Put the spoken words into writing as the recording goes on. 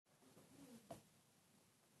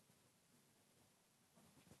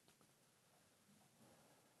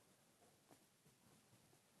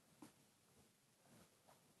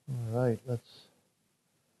right, let's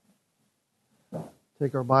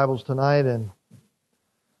take our Bibles tonight and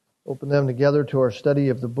open them together to our study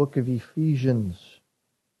of the book of Ephesians.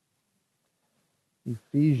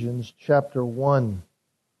 Ephesians chapter 1.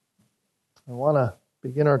 I want to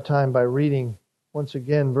begin our time by reading once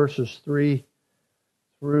again verses 3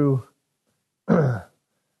 through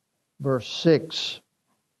verse 6.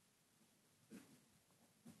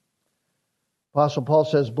 Apostle Paul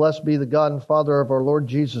says, "Blessed be the God and Father of our Lord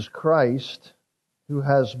Jesus Christ, who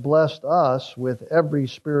has blessed us with every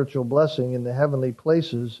spiritual blessing in the heavenly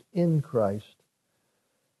places in Christ,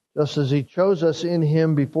 just as He chose us in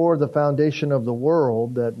Him before the foundation of the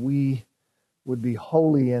world, that we would be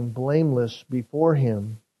holy and blameless before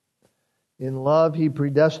Him. In love He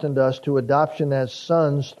predestined us to adoption as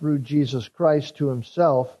sons through Jesus Christ to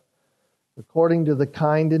Himself, according to the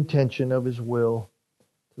kind intention of His will,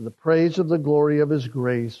 to the praise of the glory of His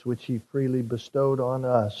grace, which He freely bestowed on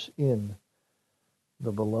us in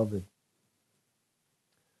the Beloved."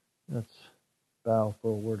 Let's bow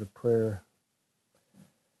for a word of prayer.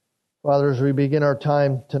 Father, as we begin our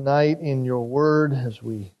time tonight in Your Word, as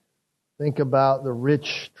we think about the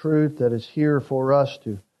rich truth that is here for us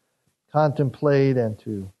to contemplate and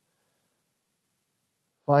to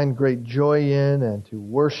find great joy in and to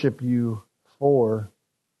worship You for,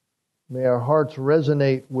 may our hearts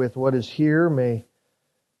resonate with what is here. May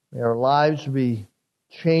our lives be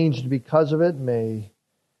changed because of it. May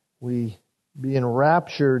we be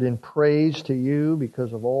enraptured in praise to You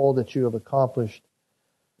because of all that You have accomplished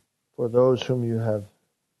for those whom You have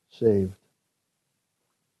saved.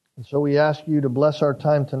 And so we ask You to bless our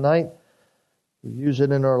time tonight. We use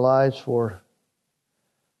it in our lives for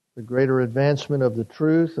the greater advancement of the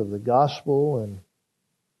truth of the gospel, and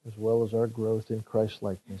as well as our growth in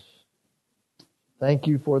Christ-likeness. Thank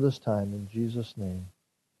You for this time. In Jesus' name,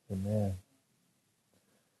 amen.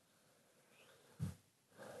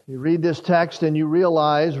 You read this text and you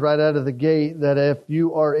realize right out of the gate that if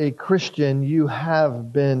you are a Christian, you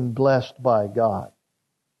have been blessed by God.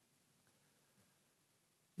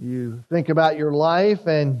 You think about your life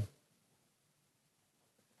and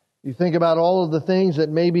you think about all of the things that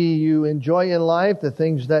maybe you enjoy in life, the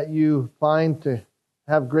things that you find to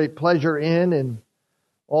have great pleasure in, and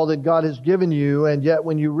all that God has given you, and yet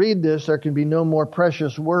when you read this, there can be no more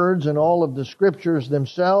precious words in all of the Scriptures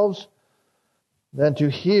themselves than to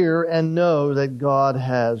hear and know that God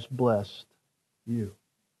has blessed you.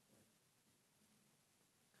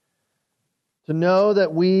 To know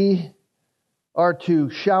that we are to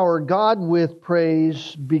shower God with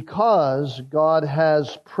praise because God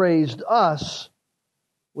has praised us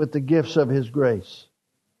with the gifts of His grace.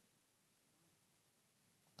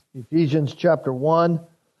 Ephesians chapter 1,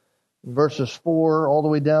 verses 4 all the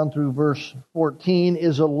way down through verse 14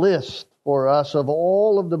 is a list for us of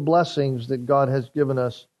all of the blessings that God has given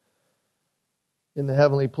us in the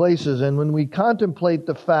heavenly places. And when we contemplate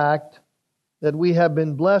the fact that we have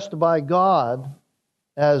been blessed by God,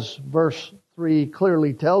 as verse 3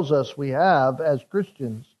 clearly tells us we have as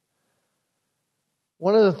Christians,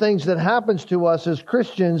 one of the things that happens to us as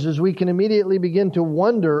Christians is we can immediately begin to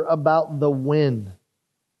wonder about the when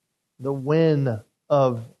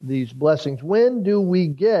of these blessings. When do we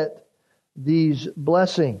get these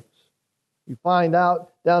blessings? You find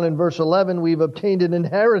out down in verse 11, we've obtained an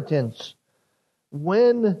inheritance.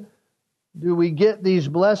 When do we get these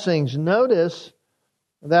blessings? Notice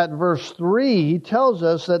that verse 3 tells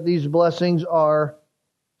us that these blessings are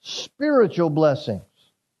spiritual blessings.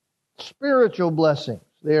 Spiritual blessings.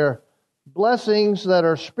 They're blessings that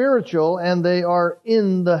are spiritual, and they are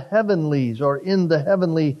in the heavenlies or in the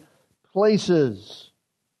heavenly places.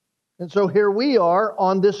 And so here we are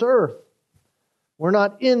on this earth. We're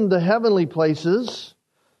not in the heavenly places.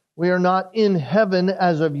 We are not in heaven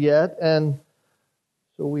as of yet. And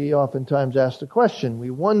so we oftentimes ask the question,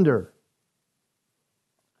 we wonder,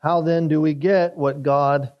 how then do we get what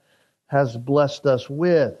God has blessed us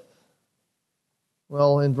with?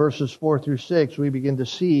 Well, in verses 4 through 6, we begin to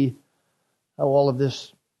see how all of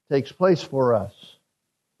this takes place for us.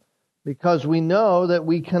 Because we know that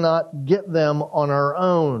we cannot get them on our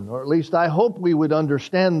own. Or at least I hope we would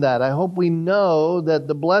understand that. I hope we know that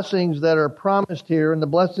the blessings that are promised here and the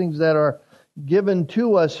blessings that are given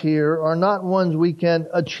to us here are not ones we can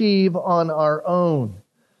achieve on our own.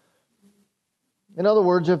 In other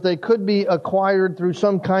words, if they could be acquired through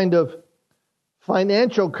some kind of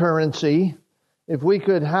financial currency, if we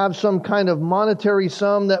could have some kind of monetary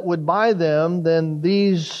sum that would buy them, then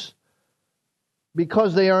these,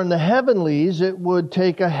 because they are in the heavenlies, it would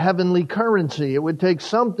take a heavenly currency. It would take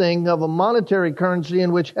something of a monetary currency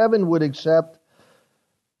in which heaven would accept.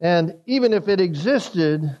 And even if it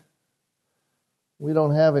existed, We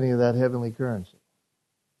don't have any of that heavenly currency.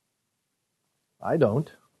 I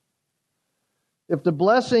don't. If the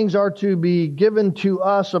blessings are to be given to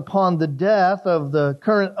us upon the death of the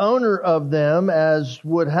current owner of them, as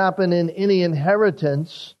would happen in any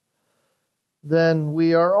inheritance, then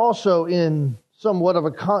we are also in somewhat of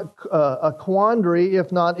a quandary,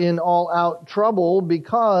 if not in all-out trouble,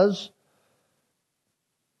 because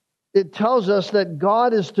it tells us that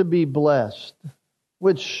God is to be blessed,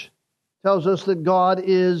 which tells us that God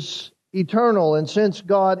is eternal. And since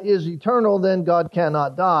God is eternal, then God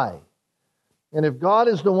cannot die. And if God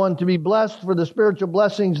is the one to be blessed for the spiritual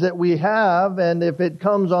blessings that we have, and if it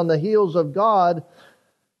comes on the heels of God,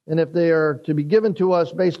 and if they are to be given to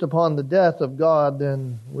us based upon the death of God,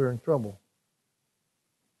 then we're in trouble.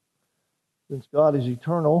 Since God is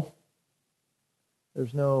eternal,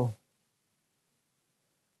 there's no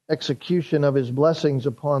execution of His blessings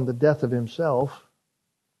upon the death of Himself.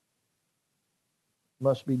 It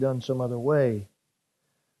must be done some other way.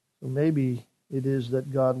 So maybe it is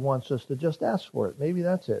that God wants us to just ask for it. Maybe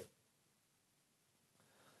that's it.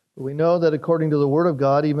 But we know that according to the Word of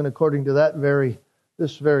God, even according to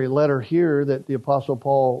this very letter here that the Apostle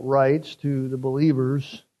Paul writes to the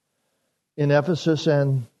believers in Ephesus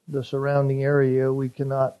and the surrounding area, we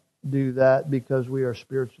cannot do that because we are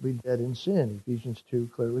spiritually dead in sin. Ephesians 2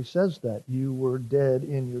 clearly says that. You were dead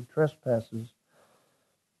in your trespasses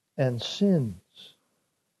and sins.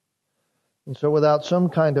 And so without some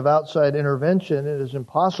kind of outside intervention, it is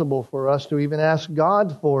impossible for us to even ask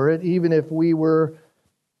God for it, even if we were,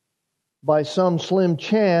 by some slim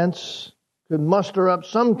chance, could muster up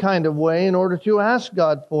some kind of way in order to ask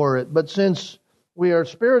God for it. But since we are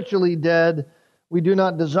spiritually dead, we do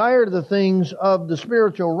not desire the things of the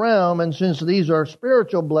spiritual realm, and since these are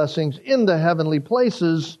spiritual blessings in the heavenly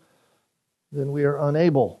places, then we are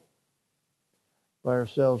unable by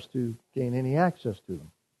ourselves to gain any access to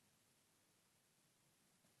them.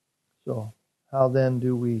 So, how then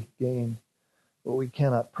do we gain what we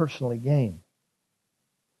cannot personally gain?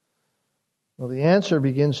 Well, the answer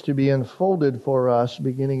begins to be unfolded for us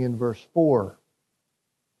beginning in verse 4.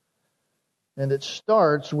 And it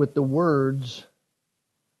starts with the words,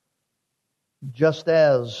 just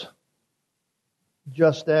as.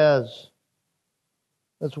 Just as.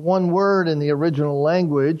 That's one word in the original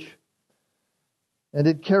language, and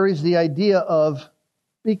it carries the idea of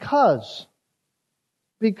because.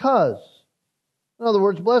 Because. In other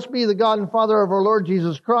words, blessed be the God and Father of our Lord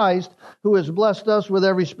Jesus Christ, who has blessed us with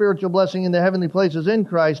every spiritual blessing in the heavenly places in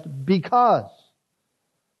Christ, because.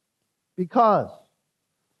 Because.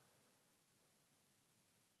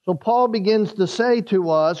 So Paul begins to say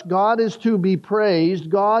to us, God is to be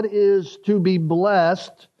praised, God is to be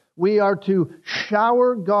blessed. We are to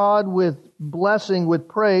shower God with blessing, with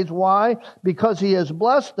praise. Why? Because He has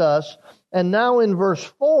blessed us. And now in verse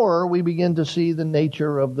 4, we begin to see the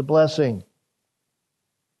nature of the blessing.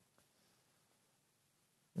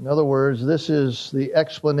 In other words, this is the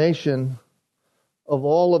explanation of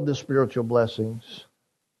all of the spiritual blessings.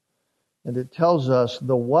 And it tells us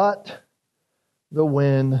the what, the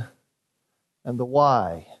when, and the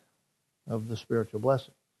why of the spiritual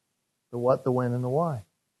blessing. The what, the when, and the why.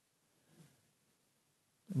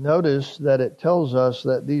 Notice that it tells us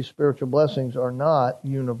that these spiritual blessings are not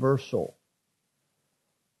universal.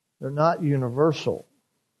 They're not universal.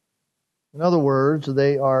 In other words,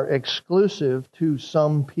 they are exclusive to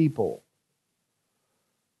some people.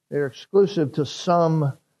 They're exclusive to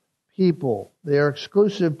some people. They are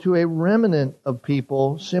exclusive to a remnant of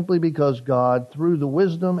people simply because God, through the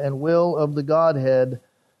wisdom and will of the Godhead,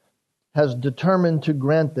 has determined to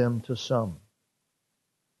grant them to some.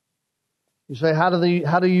 You say, how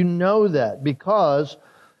do you know that? Because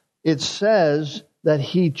it says that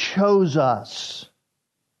He chose us.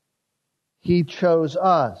 He chose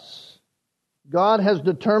us. God has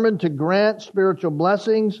determined to grant spiritual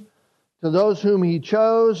blessings to those whom He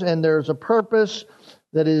chose, and there's a purpose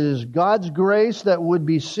that it is God's grace that would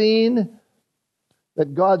be seen,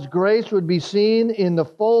 that God's grace would be seen in the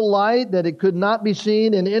full light, that it could not be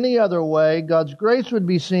seen in any other way. God's grace would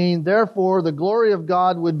be seen, therefore the glory of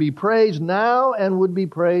God would be praised now and would be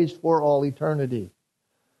praised for all eternity.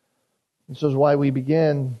 This is why we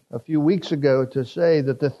began a few weeks ago to say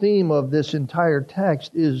that the theme of this entire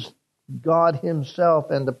text is God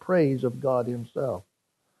Himself and the praise of God Himself.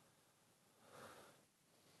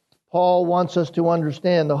 Paul wants us to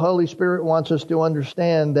understand, the Holy Spirit wants us to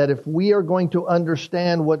understand that if we are going to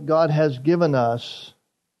understand what God has given us,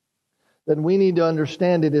 then we need to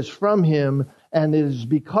understand it is from Him and it is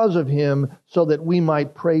because of Him so that we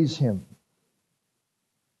might praise Him.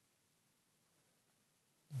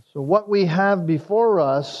 So what we have before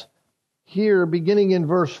us here, beginning in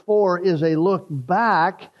verse 4, is a look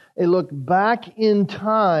back in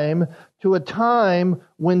time to a time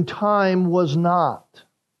when time was not.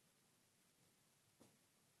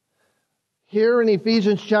 Here in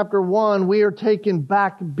Ephesians chapter 1, we are taken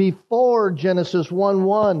back before Genesis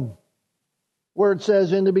 1:1, where it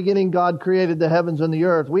says, in the beginning God created the heavens and the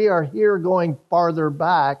earth. We are here going farther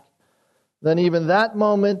back than even that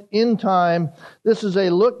moment in time. This is a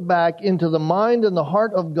look back into the mind and the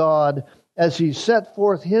heart of God as He set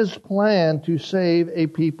forth His plan to save a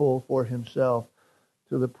people for Himself,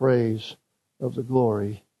 to the praise of the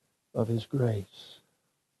glory of His grace.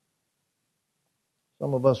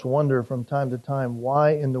 Some of us wonder from time to time,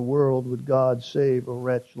 why in the world would God save a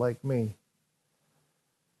wretch like me?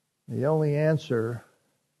 The only answer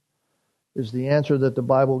is the answer that the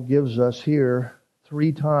Bible gives us here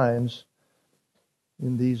 3 times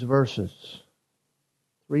in these verses.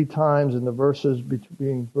 3 times in the verses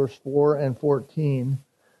between verse 4 and 14.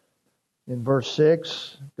 In verse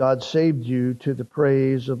 6, God saved you to the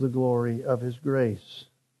praise of the glory of His grace.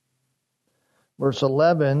 Verse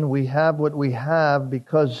 11, we have what we have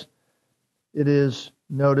because it is,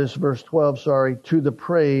 notice verse 12, to the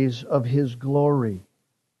praise of His glory.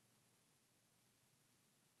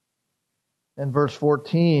 And verse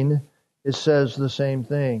 14, it says the same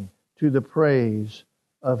thing, to the praise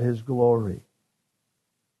of His glory.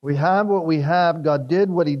 We have what we have. God did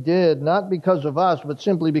what He did, not because of us, but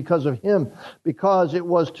simply because of Him, because it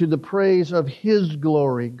was to the praise of His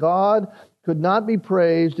glory. God could not be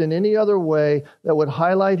praised in any other way that would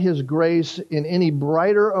highlight His grace in any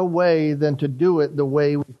brighter a way than to do it the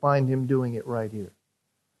way we find Him doing it right here.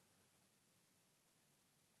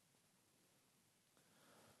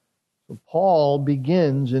 So Paul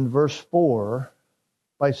begins in verse 4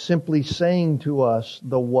 by simply saying to us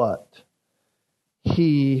the what?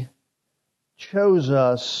 He chose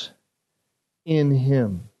us in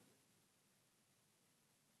Him.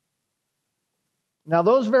 Now,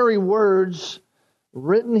 those very words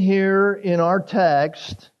written here in our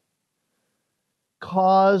text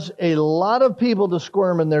cause a lot of people to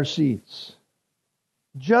squirm in their seats.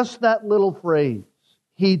 Just that little phrase.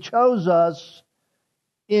 He chose us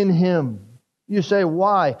in Him. You say,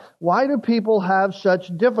 why? Why do people have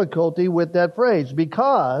such difficulty with that phrase?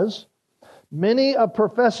 Because many a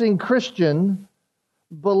professing Christian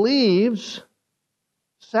believes,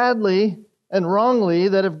 sadly and wrongly,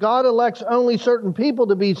 that if God elects only certain people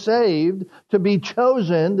to be saved, to be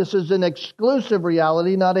chosen, this is an exclusive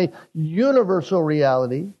reality, not a universal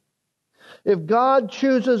reality. If God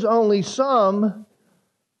chooses only some,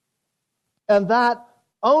 and that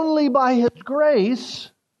only by His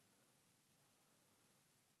grace,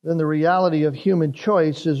 then the reality of human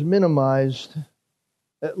choice is minimized.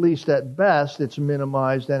 At least at best, it's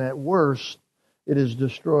minimized, and at worst, it is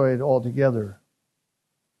destroyed altogether.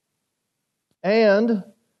 And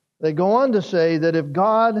they go on to say that if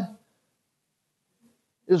God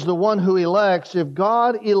is the one who elects, if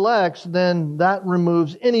God elects, then that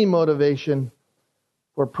removes any motivation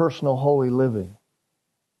for personal holy living.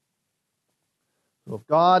 So if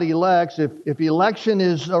God elects, if election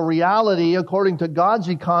is a reality according to God's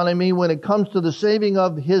economy when it comes to the saving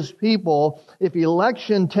of His people, if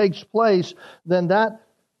election takes place, then that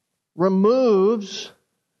removes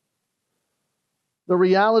the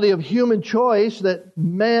reality of human choice, that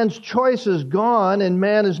man's choice is gone and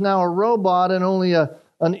man is now a robot and only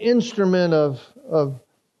an instrument of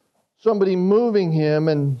somebody moving him.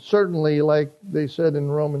 And certainly, like they said in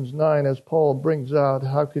Romans 9, as Paul brings out,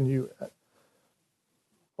 how can you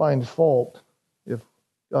find fault if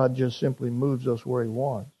God just simply moves us where He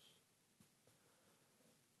wants?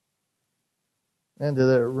 And that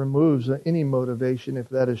it removes any motivation, if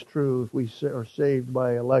that is true, if we are saved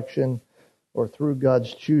by election or through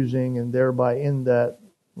God's choosing, and thereby in that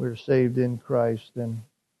we're saved in Christ, then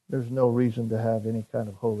there's no reason to have any kind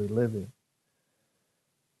of holy living.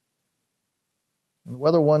 And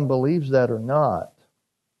whether one believes that or not,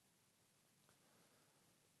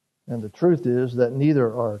 and the truth is that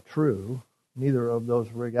neither are true, neither of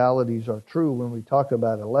those realities are true when we talk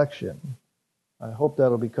about election. I hope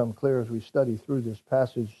that'll become clear as we study through this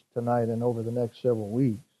passage tonight and over the next several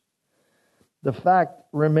weeks. The fact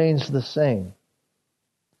remains the same.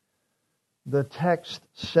 The text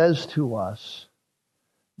says to us,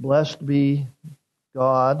 blessed be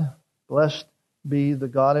God, blessed be the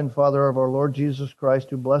God and Father of our Lord Jesus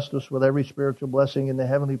Christ, who blessed us with every spiritual blessing in the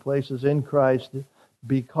heavenly places in Christ,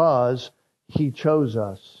 because He chose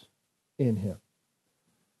us in Him.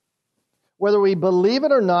 Whether we believe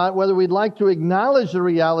it or not, whether we'd like to acknowledge the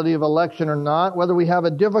reality of election or not, whether we have a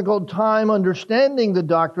difficult time understanding the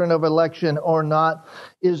doctrine of election or not,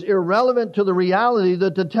 is irrelevant to the reality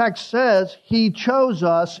that the text says He chose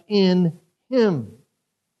us in Him.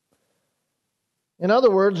 In other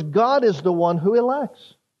words, God is the one who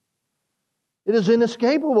elects. It is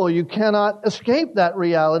inescapable. You cannot escape that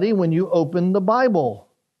reality when you open the Bible.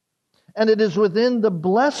 And it is within the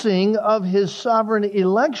blessing of His sovereign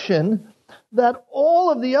election that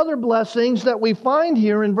all of the other blessings that we find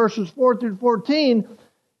here in verses 4 through 14,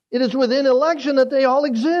 it is within election that they all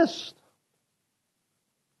exist.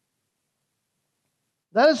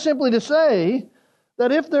 That is simply to say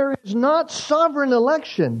that if there is not sovereign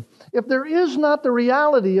election, if there is not the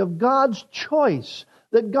reality of God's choice,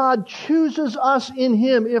 that God chooses us in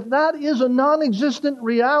Him, if that is a non-existent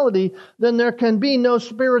reality, then there can be no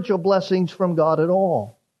spiritual blessings from God at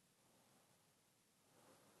all.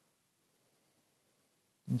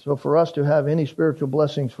 And so for us to have any spiritual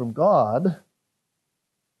blessings from God,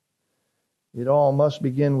 it all must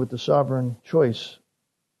begin with the sovereign choice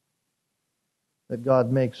that God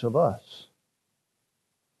makes of us.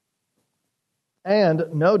 And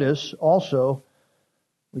notice also,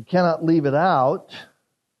 we cannot leave it out.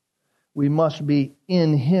 We must be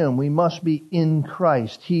in Him. We must be in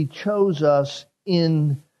Christ. He chose us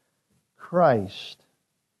in Christ.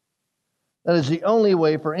 That is the only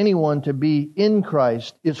way for anyone to be in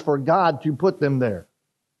Christ, is for God to put them there.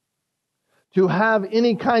 To have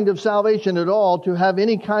any kind of salvation at all, to have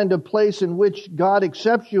any kind of place in which God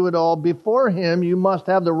accepts you at all, before Him you must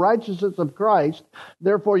have the righteousness of Christ.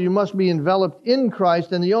 Therefore you must be enveloped in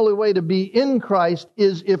Christ, and the only way to be in Christ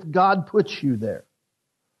is if God puts you there.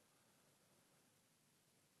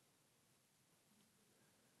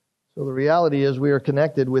 So the reality is we are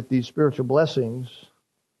connected with these spiritual blessings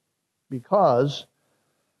because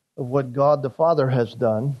of what God the Father has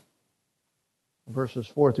done. Verses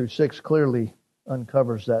 4 through 6 clearly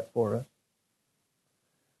uncovers that for us.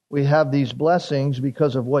 We have these blessings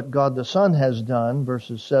because of what God the Son has done,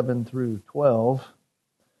 verses 7 through 12.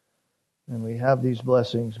 And we have these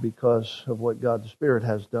blessings because of what God the Spirit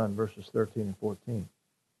has done, verses 13 and 14.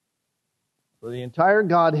 So the entire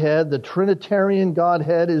Godhead, the Trinitarian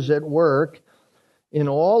Godhead, is at work in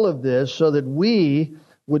all of this so that we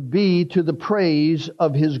would be to the praise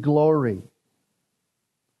of His glory.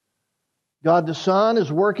 God the Son is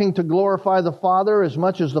working to glorify the Father as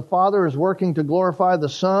much as the Father is working to glorify the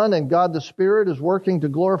Son, and God the Spirit is working to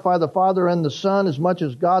glorify the Father and the Son as much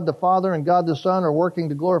as God the Father and God the Son are working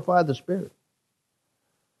to glorify the Spirit.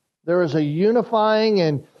 There is a unifying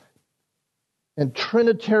and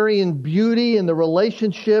Trinitarian beauty in the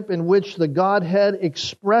relationship in which the Godhead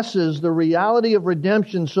expresses the reality of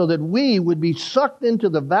redemption so that we would be sucked into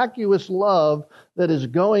the vacuous love that is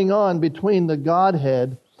going on between the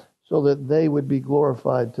Godhead so that they would be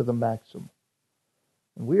glorified to the maximum.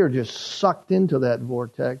 And we are just sucked into that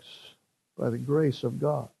vortex by the grace of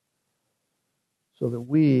God so that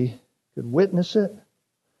we could witness it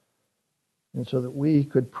and so that we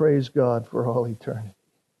could praise God for all eternity.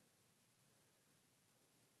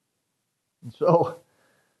 And so,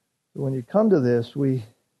 when you come to this, we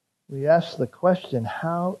ask the question,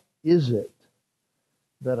 how is it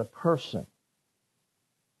that a person,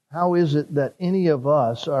 how is it that any of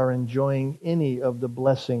us are enjoying any of the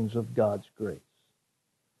blessings of God's grace?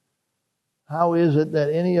 How is it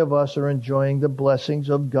that any of us are enjoying the blessings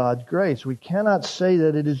of God's grace? We cannot say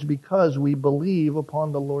that it is because we believe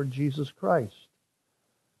upon the Lord Jesus Christ.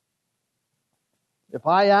 If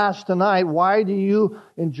I ask tonight, why do you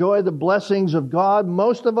enjoy the blessings of God?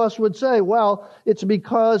 Most of us would say, well, it's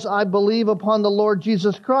because I believe upon the Lord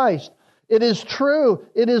Jesus Christ. It is true.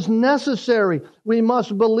 It is necessary. We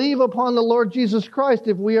must believe upon the Lord Jesus Christ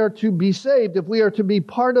if we are to be saved. If we are to be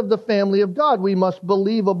part of the family of God, we must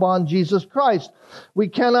believe upon Jesus Christ. We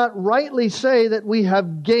cannot rightly say that we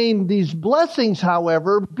have gained these blessings,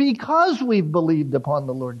 however, because we've believed upon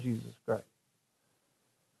the Lord Jesus Christ.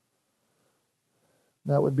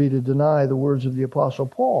 That would be to deny the words of the Apostle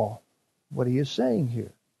Paul, what he is saying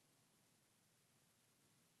here.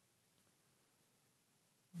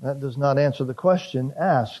 That does not answer the question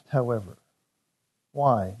asked, however.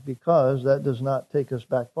 Why? Because that does not take us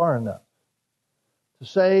back far enough. To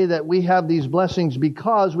say that we have these blessings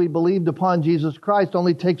because we believed upon Jesus Christ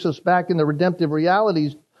only takes us back in the redemptive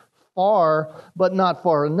realities far, but not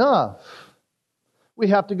far enough. We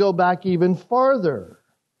have to go back even farther.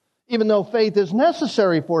 Even though faith is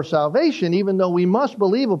necessary for salvation, even though we must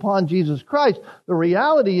believe upon Jesus Christ, the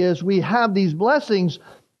reality is we have these blessings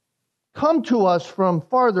come to us from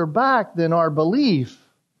farther back than our belief.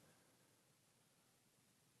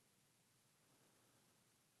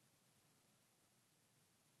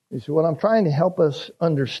 You see, what I'm trying to help us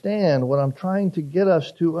understand, what I'm trying to get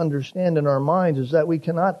us to understand in our minds is that we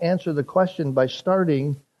cannot answer the question by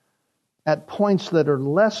starting at points that are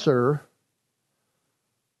lesser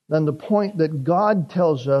than the point that God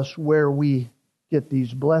tells us where we get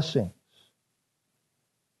these blessings.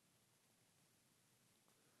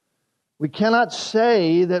 We cannot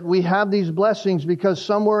say that we have these blessings because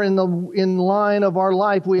somewhere in line of our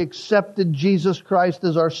life we accepted Jesus Christ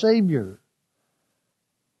as our Savior.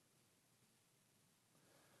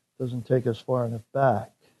 Doesn't take us far enough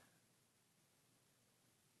back.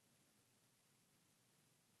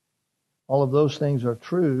 All of those things are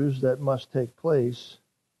truths that must take place,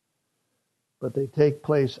 but they take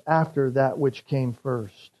place after that which came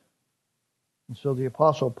first. And so the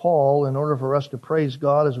Apostle Paul, in order for us to praise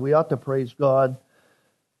God as we ought to praise God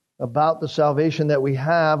about the salvation that we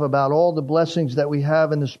have, about all the blessings that we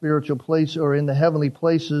have in the spiritual place or in the heavenly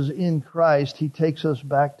places in Christ, he takes us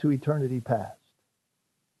back to eternity past.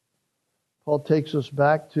 Paul takes us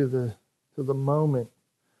back to the moment,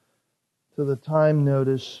 to the time,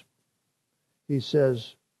 notice, he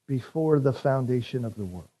says, before the foundation of the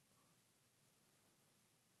world.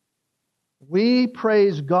 We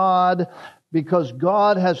praise God because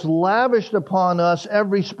God has lavished upon us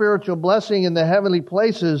every spiritual blessing in the heavenly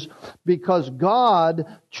places because God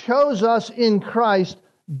chose us in Christ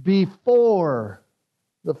before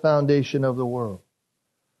the foundation of the world.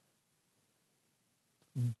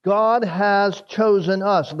 God has chosen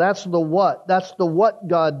us. That's the what. That's the what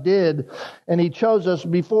God did. And He chose us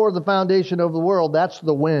before the foundation of the world. That's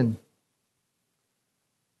the when.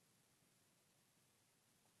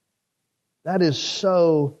 That is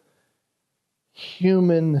so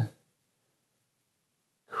human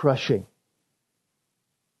crushing.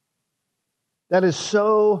 That is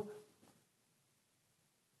so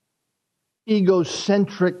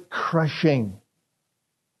egocentric crushing.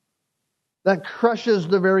 That crushes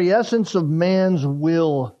the very essence of man's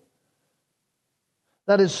will.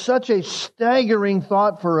 That is such a staggering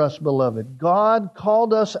thought for us, beloved. God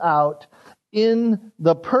called us out in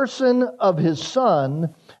the person of His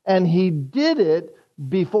Son, and He did it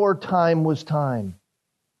before time was time.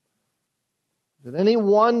 Is it any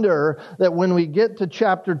wonder that when we get to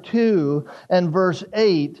chapter 2 and verse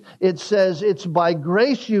 8, it says, it's by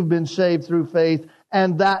grace you've been saved through faith,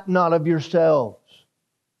 and that not of yourselves.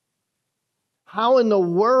 How in the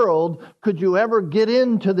world could you ever get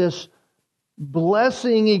into this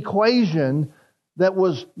blessing equation that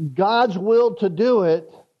was God's will to do it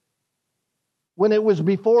when it was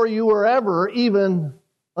before you were ever even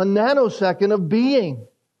a nanosecond of being?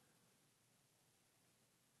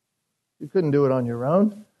 You couldn't do it on your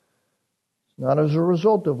own. It's not as a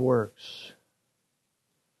result of works.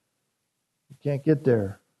 You can't get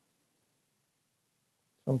there.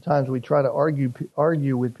 Sometimes we try to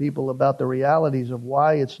argue with people about the realities of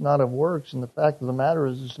why it's not of works, and the fact of the matter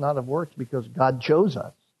is it's not of works because God chose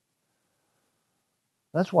us.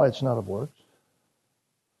 That's why it's not of works.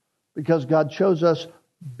 Because God chose us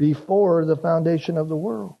before the foundation of the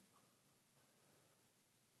world.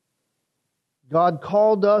 God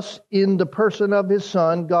called us in the person of His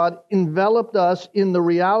Son. God enveloped us in the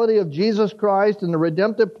reality of Jesus Christ and the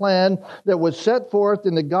redemptive plan that was set forth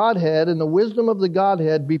in the Godhead and the wisdom of the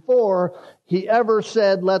Godhead before He ever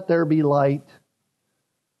said, "Let there be light."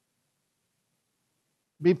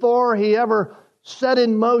 Before He ever set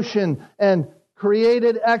in motion and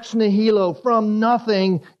created ex nihilo, from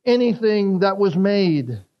nothing, anything that was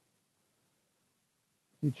made.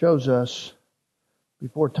 He chose us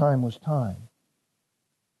before time was time.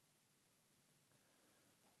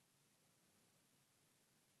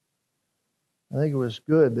 I think it was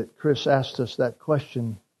good that Chris asked us that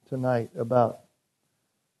question tonight about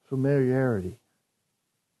familiarity.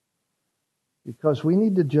 Because we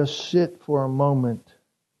need to just sit for a moment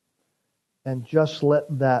and just let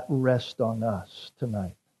that rest on us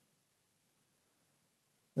tonight.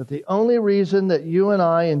 That the only reason that you and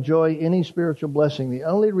I enjoy any spiritual blessing, the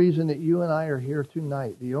only reason that you and I are here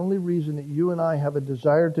tonight, the only reason that you and I have a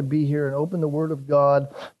desire to be here and open the Word of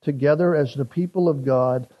God together as the people of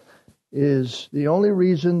God, is the only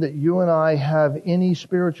reason that you and I have any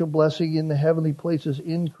spiritual blessing in the heavenly places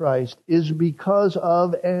in Christ is because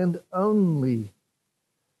of and only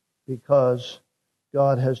because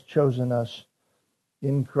God has chosen us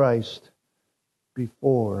in Christ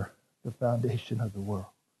before the foundation of the world.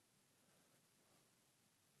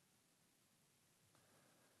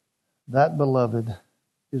 That, beloved,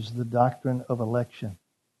 is the doctrine of election.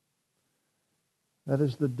 That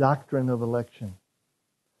is the doctrine of election.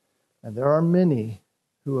 And there are many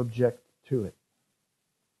who object to it.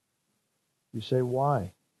 You say,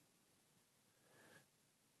 why?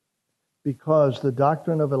 Because the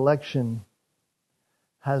doctrine of election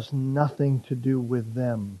has nothing to do with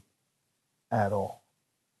them at all.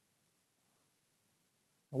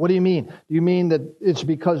 What do you mean? Do you mean that it's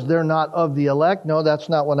because they're not of the elect? No, that's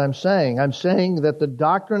not what I'm saying. I'm saying that the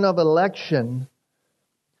doctrine of election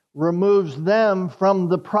removes them from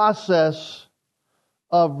the process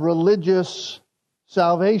of religious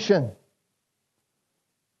salvation.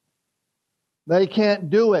 They can't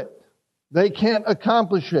do it. They can't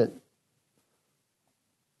accomplish it.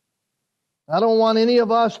 I don't want any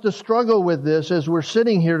of us to struggle with this as we're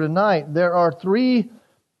sitting here tonight. There are three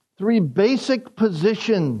basic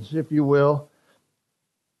positions, if you will,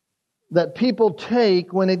 that people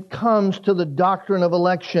take when it comes to the doctrine of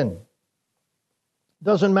election. It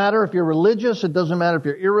doesn't matter if you're religious. It doesn't matter if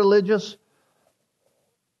you're irreligious.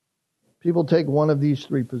 People take one of these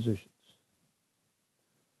three positions.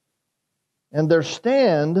 And their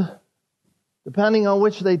stand, depending on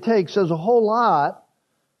which they take, says a whole lot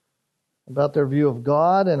about their view of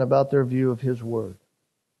God and about their view of His Word.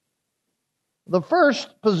 The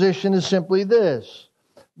first position is simply this,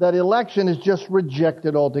 that election is just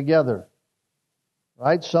rejected altogether.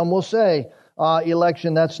 Right? Some will say,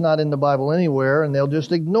 election, that's not in the Bible anywhere, and they'll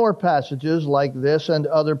just ignore passages like this and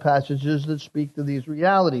other passages that speak to these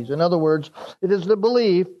realities. In other words, it is the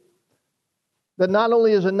belief that not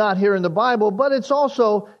only is it not here in the Bible, but it's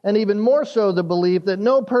also, and even more so, the belief that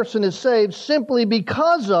no person is saved simply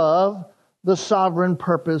because of the sovereign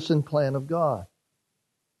purpose and plan of God.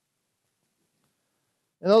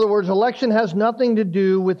 In other words, election has nothing to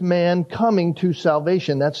do with man coming to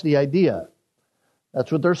salvation. That's the idea.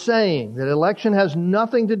 That's what they're saying, that election has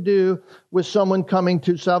nothing to do with someone coming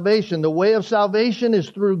to salvation. The way of salvation is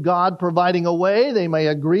through God providing a way. They may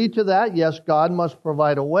agree to that. Yes, God must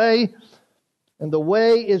provide a way. And the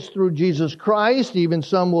way is through Jesus Christ. Even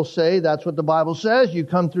some will say that's what the Bible says. You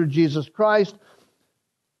come through Jesus Christ.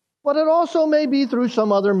 But it also may be through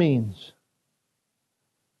some other means.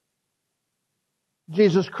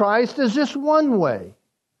 Jesus Christ is just one way.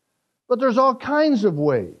 But there's all kinds of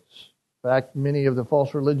ways. In fact, many of the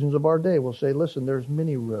false religions of our day will say, listen, there's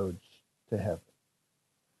many roads to heaven.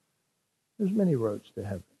 There's many roads to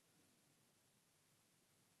heaven.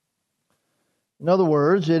 In other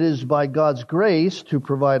words, it is by God's grace to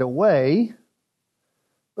provide a way,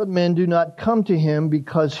 but men do not come to Him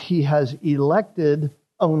because He has elected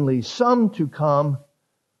only some to come.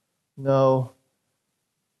 No,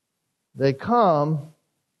 they come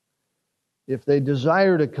if they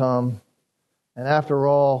desire to come, and after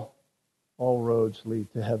all roads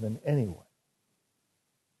lead to heaven anyway.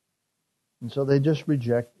 And so they just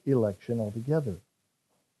reject election altogether.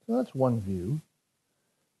 So that's one view.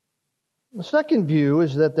 The second view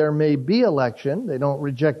is that there may be election. They don't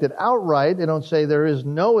reject it outright. They don't say there is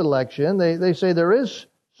no election. They say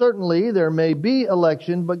there may be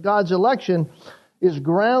election, but God's election is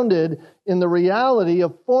grounded in the reality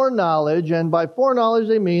of foreknowledge. And by foreknowledge,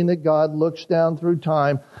 they mean that God looks down through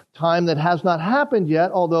time that has not happened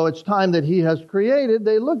yet, although it's time that He has created.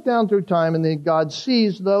 They look down through time, and then God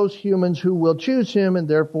sees those humans who will choose Him, and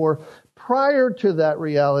therefore, prior to that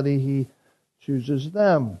reality, He chooses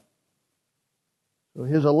them. So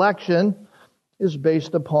His election is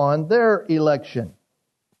based upon their election.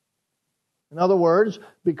 In other words,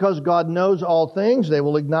 because God knows all things, they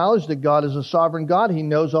will acknowledge that God is a sovereign God. He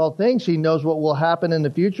knows all things. He knows what will happen in the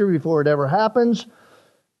future before it ever happens.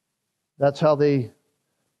 That's how they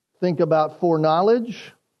think about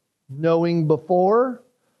foreknowledge, knowing before.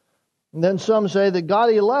 And then some say that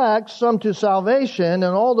God elects some to salvation, and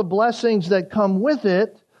all the blessings that come with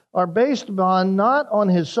it are based upon not on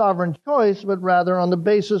His sovereign choice, but rather on the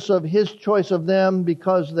basis of His choice of them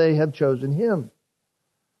because they have chosen Him.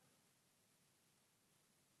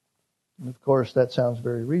 And of course, that sounds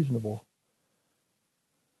very reasonable.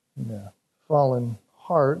 In a fallen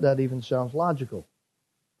heart, that even sounds logical.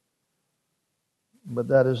 But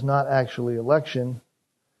that is not actually election.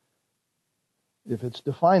 If it's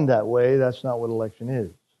defined that way, that's not what election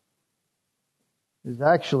is. It's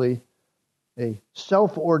actually a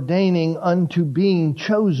self-ordaining unto being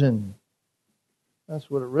chosen. That's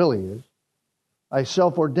what it really is. I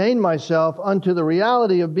self-ordain myself unto the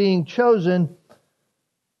reality of being chosen,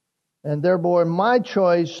 and therefore my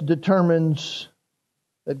choice determines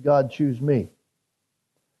that God choose me.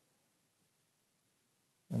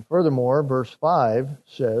 And furthermore, verse 5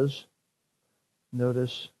 says,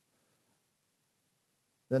 notice,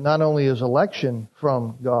 that not only is election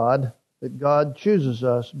from God, that God chooses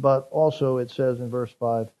us, but also it says in verse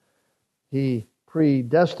 5, He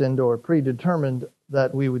predestined or predetermined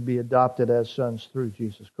that we would be adopted as sons through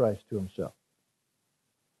Jesus Christ to Himself.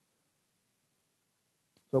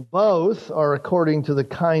 So both are according to the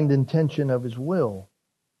kind intention of His will.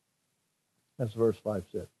 That's verse 5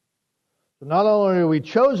 says. So not only are we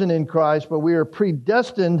chosen in Christ, but we are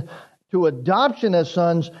predestined to adoption as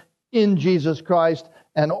sons in Jesus Christ.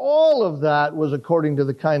 And all of that was according to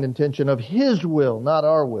the kind intention of His will, not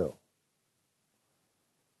our will.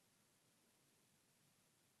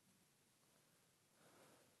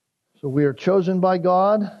 So we are chosen by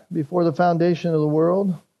God before the foundation of the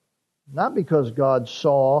world, not because God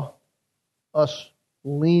saw us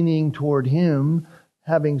leaning toward Him,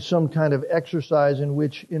 having some kind of exercise in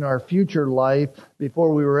which in our future life,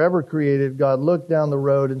 before we were ever created, God looked down the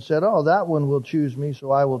road and said, oh, that one will choose me,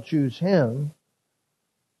 so I will choose him.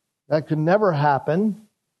 That could never happen.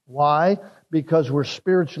 Why? Because we're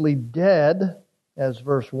spiritually dead, as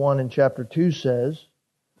verse 1 in chapter 2 says.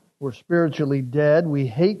 We're spiritually dead. We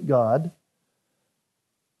hate God.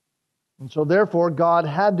 And so therefore, God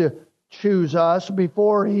had to choose us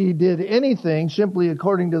before He did anything, simply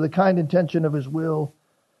according to the kind intention of His will,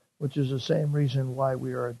 which is the same reason why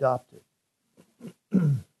we are adopted.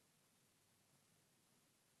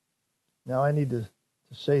 Now I need to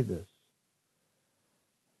say this.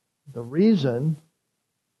 The reason,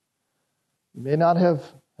 you may not have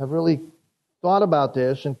really thought about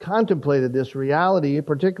this and contemplated this reality,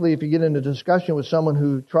 particularly if you get into discussion with someone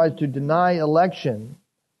who tries to deny election.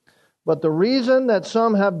 But the reason that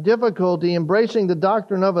some have difficulty embracing the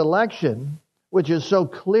doctrine of election, which is so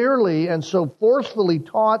clearly and so forcefully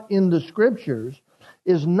taught in the Scriptures,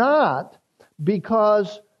 is not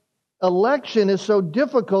because election is so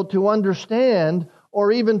difficult to understand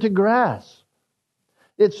or even to grasp.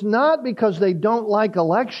 It's not because they don't like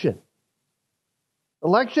election.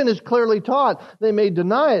 Election is clearly taught. They may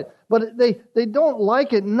deny it, but they don't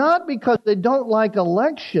like it not because they don't like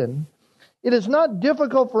election. It is not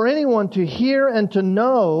difficult for anyone to hear and to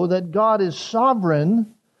know that God is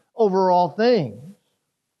sovereign over all things.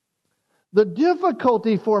 The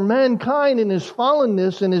difficulty for mankind in his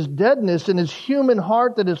fallenness and his deadness and his human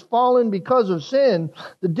heart that has fallen because of sin,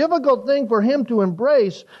 the difficult thing for him to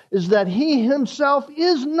embrace is that he himself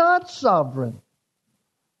is not sovereign.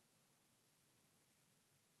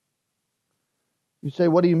 You say,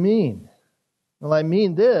 what do you mean? Well, I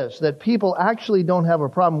mean this, that people actually don't have a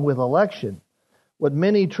problem with election. What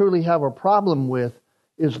many truly have a problem with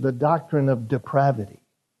is the doctrine of depravity.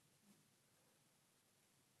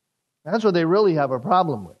 That's what they really have a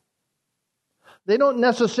problem with. They don't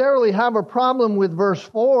necessarily have a problem with verse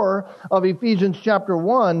 4 of Ephesians chapter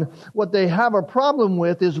 1. What they have a problem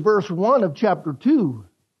with is verse 1 of chapter 2.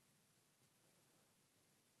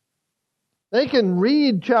 They can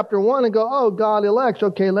read chapter 1 and go, oh, God elects.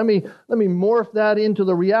 Okay, let me morph that into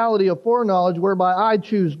the reality of foreknowledge whereby I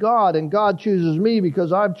choose God and God chooses me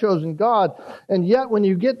because I've chosen God. And yet when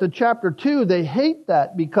you get to chapter 2, they hate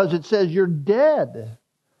that because it says you're dead,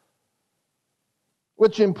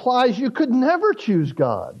 which implies you could never choose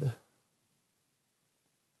God.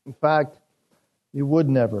 In fact, you would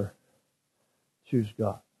never choose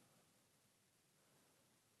God.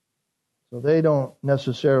 So they don't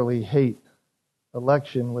necessarily hate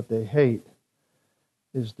election. What they hate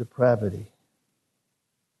is depravity.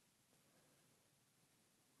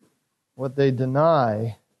 What they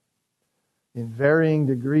deny in varying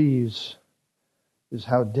degrees is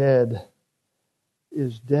how dead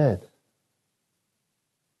is dead.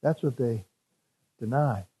 That's what they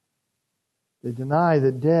deny. They deny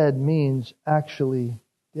that dead means actually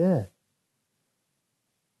dead.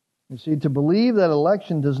 You see, to believe that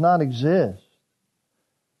election does not exist,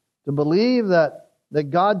 to believe that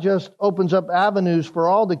God just opens up avenues for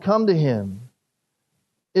all to come to Him,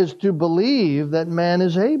 is to believe that man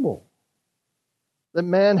is able. That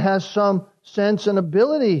man has some sense and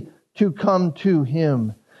ability to come to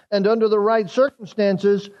Him. And under the right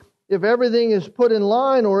circumstances, if everything is put in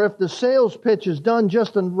line, or if the sales pitch is done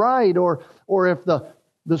just and right, or if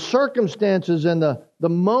the circumstances and the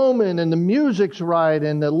moment and the music's right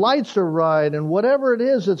and the lights are right and whatever it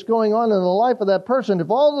is that's going on in the life of that person, if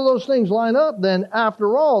all of those things line up, then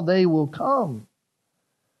after all, they will come.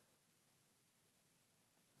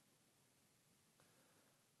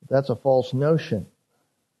 That's a false notion.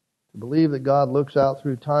 To believe that God looks out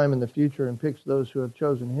through time in the future and picks those who have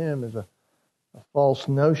chosen Him is a false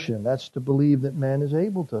notion. That's to believe that man is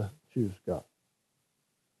able to choose God.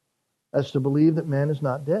 That's to believe that man is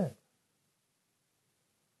not dead.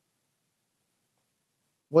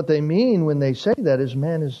 What they mean when they say that is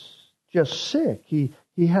man is just sick. He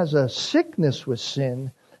has a sickness with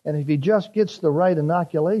sin, and if he just gets the right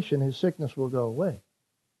inoculation, his sickness will go away.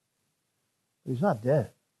 He's not dead.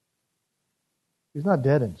 He's not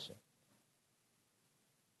dead in sin.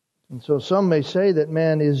 And so some may say that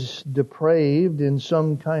man is depraved in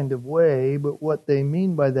some kind of way, but what they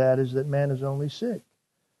mean by that is that man is only sick.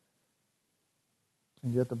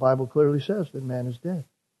 And yet the Bible clearly says that man is dead.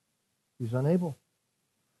 He's unable.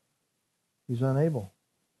 He's unable.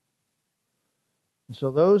 And so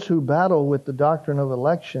those who battle with the doctrine of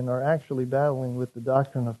election are actually battling with the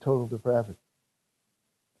doctrine of total depravity.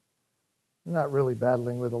 They're not really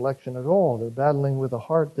battling with election at all. They're battling with a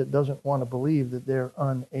heart that doesn't want to believe that they're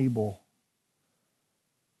unable.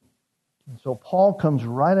 And so Paul comes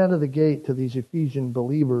right out of the gate to these Ephesian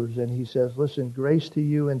believers and he says, listen, grace to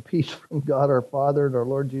you and peace from God our Father and our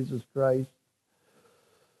Lord Jesus Christ.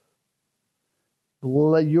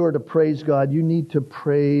 You are to praise God. You need to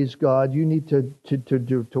praise God. You need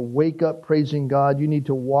to wake up praising God. You need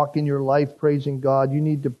to walk in your life praising God. You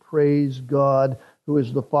need to praise God, who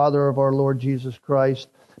is the Father of our Lord Jesus Christ,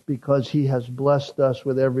 because He has blessed us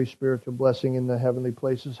with every spiritual blessing in the heavenly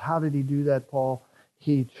places. How did He do that, Paul?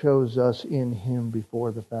 He chose us in Him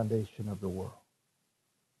before the foundation of the world.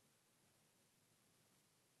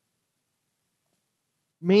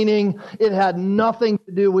 Meaning, it had nothing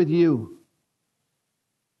to do with you.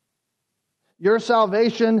 Your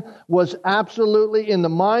salvation was absolutely in the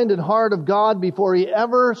mind and heart of God before He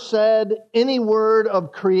ever said any word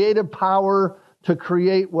of creative power to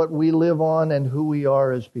create what we live on and who we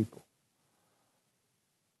are as people.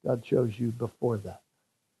 God chose you before that.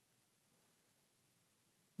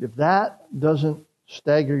 If that doesn't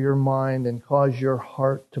stagger your mind and cause your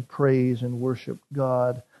heart to praise and worship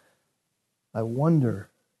God, I wonder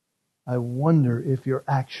if you're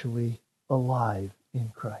actually alive in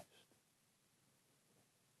Christ.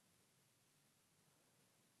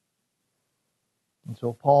 And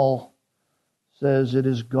so Paul says it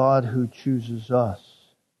is God who chooses us.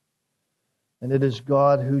 And it is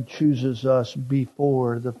God who chooses us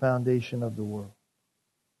before the foundation of the world.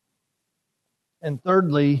 And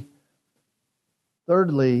thirdly,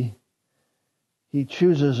 He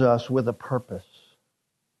chooses us with a purpose.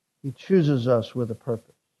 He chooses us with a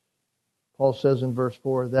purpose. Paul says in verse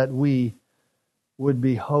 4 that we would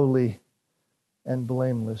be holy and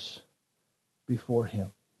blameless before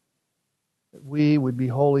Him. That we would be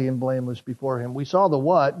holy and blameless before Him. We saw the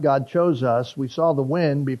what, God chose us. We saw the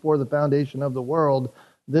when, before the foundation of the world.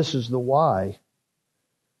 This is the why.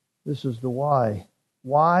 This is the why.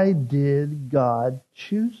 Why did God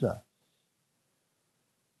choose us?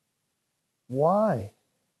 Why?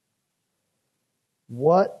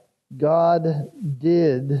 What God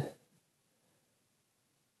did,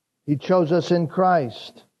 He chose us in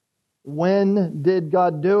Christ. When did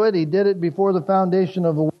God do it? He did it before the foundation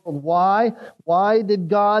of the world. Why? Why did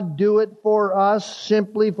God do it for us?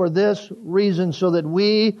 Simply for this reason, so that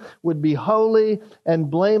we would be holy and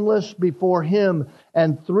blameless before Him.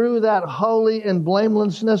 And through that holy and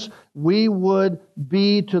blamelessness, we would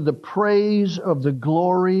be to the praise of the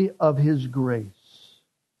glory of His grace.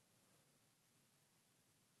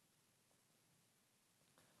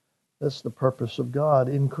 That's the purpose of God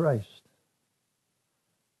in Christ.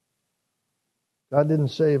 God didn't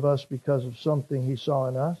save us because of something He saw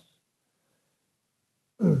in us.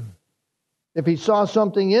 If He saw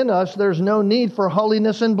something in us, there's no need for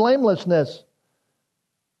holiness and blamelessness.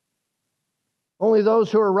 Only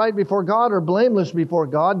those who are right before God are blameless before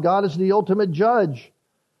God. God is the ultimate judge.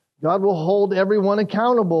 God will hold everyone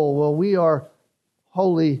accountable. Well, we are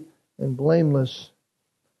holy and blameless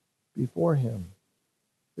before Him.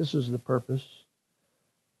 This is the purpose.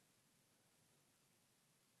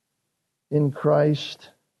 In Christ,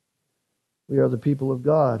 we are the people of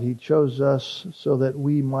God. He chose us so that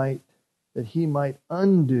He might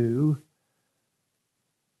undo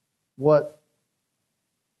what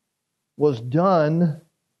was done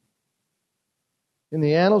in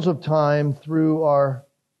the annals of time through our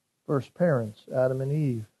first parents, Adam and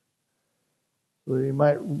Eve. So that He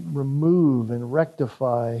might remove and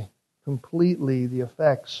rectify completely the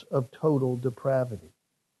effects of total depravity.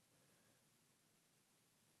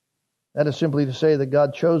 That is simply to say that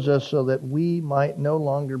God chose us so that we might no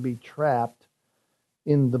longer be trapped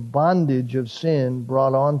in the bondage of sin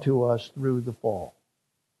brought onto us through the fall.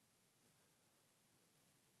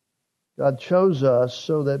 God chose us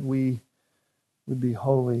so that we would be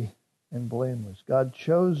holy and blameless. God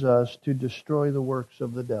chose us to destroy the works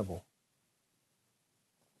of the devil.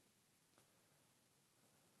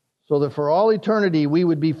 So that for all eternity we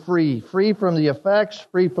would be free from the effects,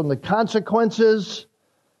 free from the consequences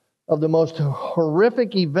of the most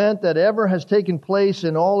horrific event that ever has taken place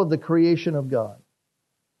in all of the creation of God.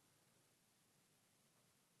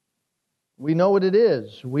 We know what it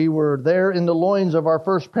is. We were there in the loins of our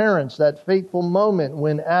first parents, that fateful moment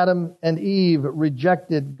when Adam and Eve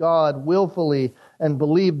rejected God willfully and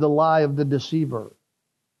believed the lie of the deceiver.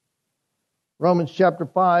 Romans chapter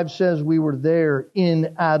 5 says we were there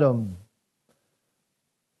in Adam.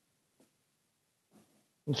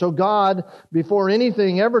 And so God, before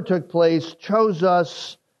anything ever took place, chose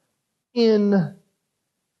us in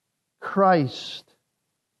Christ.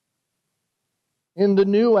 In the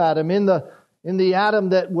new Adam, in the Adam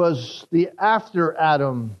that was the after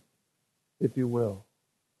Adam, if you will.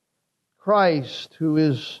 Christ, who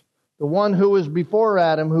is the one who was before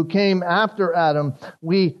Adam, who came after Adam.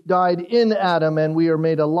 We died in Adam and we are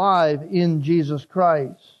made alive in Jesus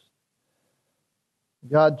Christ.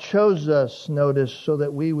 God chose us, notice, so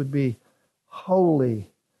that we would be holy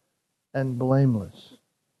and blameless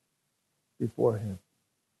before Him.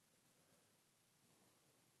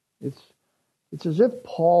 It's as if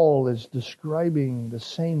Paul is describing the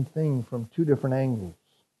same thing from two different angles.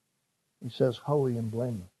 He says holy and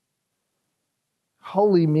blameless.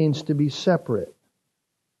 Holy means to be separate,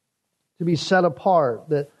 to be set apart,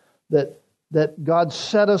 that God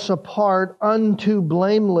set us apart unto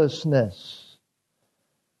blamelessness.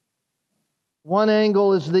 One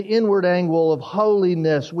angle is the inward angle of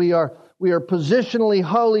holiness. We are positionally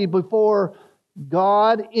holy before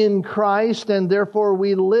God in Christ, and therefore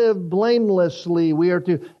we live blamelessly. We are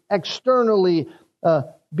to externally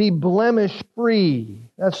be blemish-free.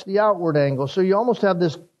 That's the outward angle. So you almost have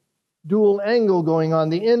this dual angle going on,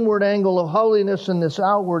 the inward angle of holiness and this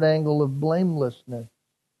outward angle of blamelessness.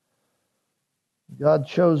 God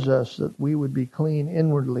chose us that we would be clean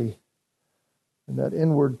inwardly, and that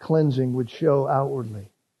inward cleansing would show outwardly.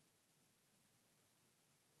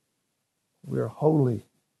 We are holy,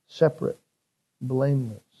 separate,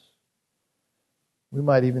 blameless. We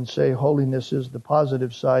might even say holiness is the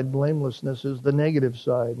positive side, blamelessness is the negative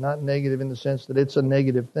side. Not negative in the sense that it's a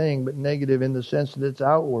negative thing, but negative in the sense that it's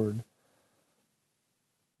outward.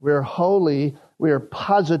 We're holy, we are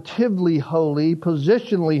positively holy,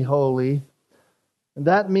 positionally holy, and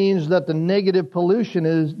that means that the negative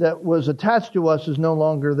pollution that was attached to us is no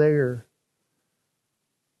longer there.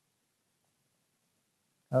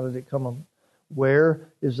 How did it come on? Where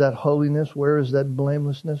is that holiness? Where is that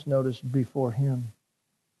blamelessness? Notice, before Him.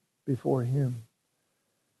 Before Him.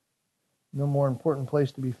 No more important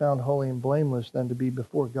place to be found holy and blameless than to be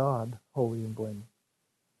before God, holy and blameless.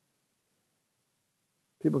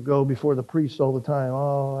 People go before the priest all the time.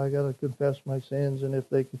 Oh, I got to confess my sins, and if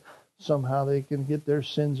they can, somehow they can get their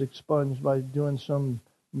sins expunged by doing some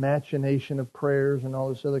machination of prayers and all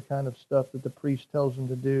this other kind of stuff that the priest tells them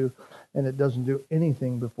to do, and it doesn't do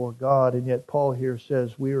anything before God. And yet Paul here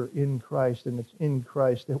says we are in Christ, and it's in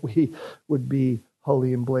Christ that we would be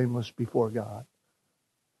holy and blameless before God.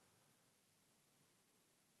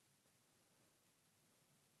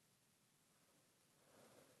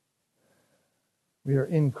 We are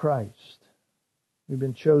in Christ. We've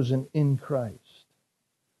been chosen in Christ.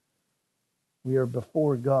 We are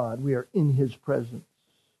before God. We are in His presence.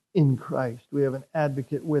 In Christ. We have an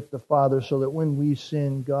advocate with the Father so that when we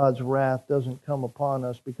sin, God's wrath doesn't come upon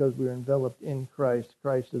us because we are enveloped in Christ.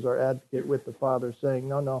 Christ is our advocate with the Father saying,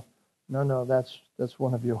 no, that's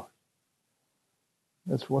one of yours.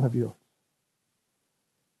 That's one of yours.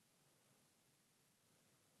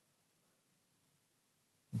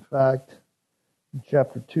 In fact, in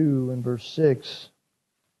chapter 2 and verse 6,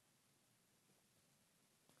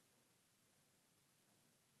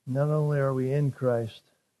 not only are we in Christ,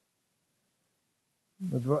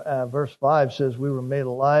 but verse 5 says we were made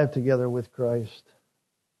alive together with Christ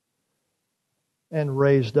and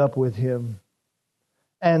raised up with Him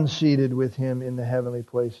and seated with Him in the heavenly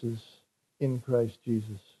places in Christ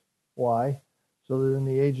Jesus. Why? So that in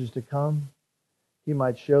the ages to come, He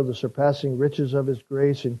might show the surpassing riches of His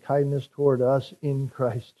grace and kindness toward us in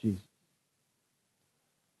Christ Jesus.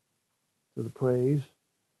 To the praise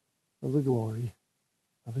of the glory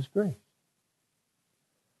of His grace.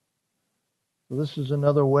 So this is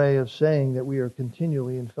another way of saying that we are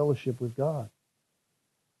continually in fellowship with God.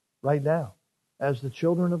 Right now. As the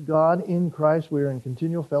children of God in Christ, we are in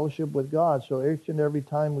continual fellowship with God. So each and every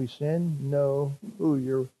time we sin, know who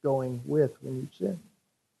you're going with when you sin.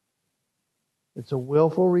 It's a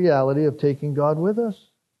willful reality of taking God with us.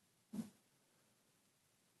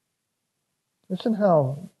 Listen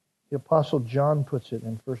how the Apostle John puts it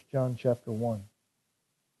in 1 John chapter 1.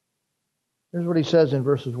 Here's what he says in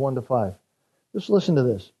verses 1 to 5. Just listen to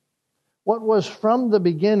this. What was from the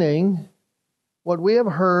beginning, what we have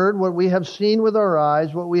heard, what we have seen with our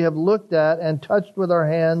eyes, what we have looked at and touched with our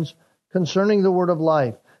hands concerning the word of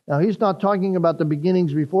life. Now, he's not talking about the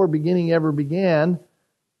beginnings before beginning ever began.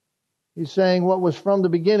 He's saying what was from the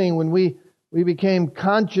beginning when we became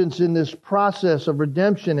conscious in this process of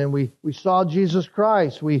redemption, and we saw Jesus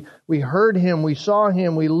Christ. We heard Him, we saw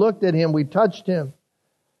Him, we looked at Him, we touched Him.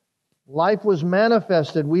 Life was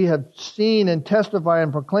manifested. We have seen and testified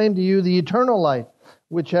and proclaimed to you the eternal life,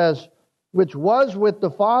 which was with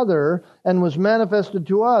the Father and was manifested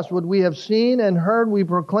to us. What we have seen and heard, we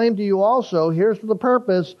proclaim to you also. Here's the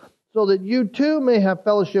purpose, so that you too may have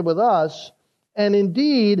fellowship with us. And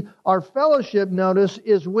indeed, our fellowship, notice,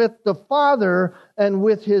 is with the Father and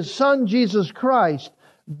with His Son, Jesus Christ.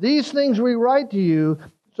 These things we write to you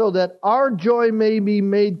so that our joy may be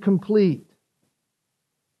made complete.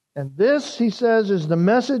 And this, he says, is the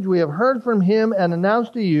message we have heard from Him and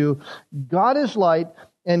announced to you. God is light,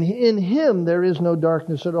 and in Him there is no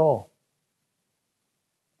darkness at all.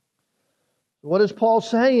 What is Paul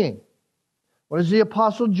saying? What is the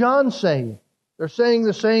Apostle John saying? They're saying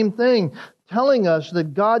the same thing, telling us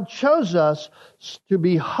that God chose us to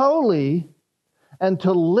be holy and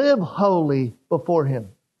to live holy before Him.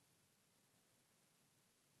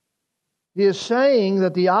 He is saying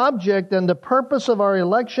that the object and the purpose of our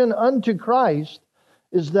election unto Christ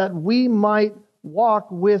is that we might walk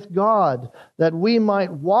with God, that we might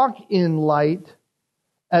walk in light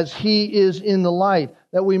as He is in the light,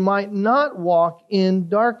 that we might not walk in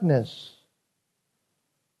darkness.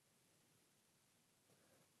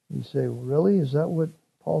 You say, really? Is that what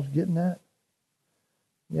Paul's getting at?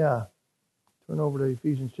 Yeah. Turn over to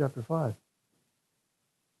Ephesians chapter 5.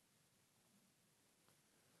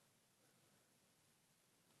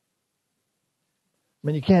 I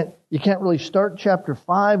mean, you can't really start chapter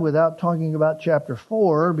 5 without talking about chapter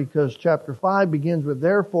 4, because chapter 5 begins with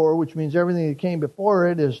therefore, which means everything that came before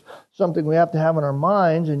it is something we have to have in our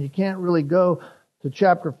minds, and you can't really go to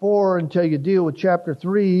chapter 4 until you deal with chapter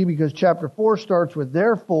 3, because chapter 4 starts with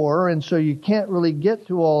therefore, and so you can't really get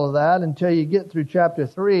to all of that until you get through chapter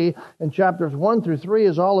 3, and chapters 1 through 3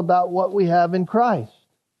 is all about what we have in Christ.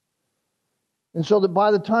 And so that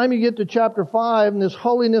by the time you get to chapter 5, and this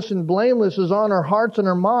holiness and blameless is on our hearts and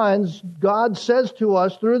our minds, God says to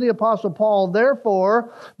us through the Apostle Paul,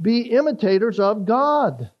 therefore, be imitators of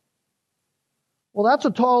God. Well, that's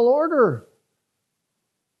a tall order.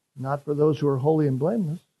 Not for those who are holy and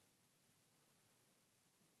blameless.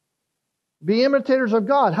 Be imitators of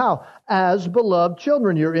God. How? As beloved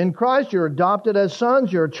children. You're in Christ. You're adopted as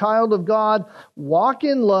sons. You're a child of God. Walk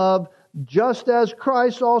in love, just as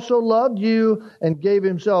Christ also loved you and gave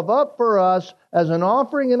Himself up for us as an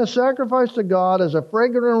offering and a sacrifice to God, as a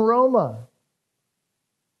fragrant aroma.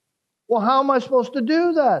 Well, how am I supposed to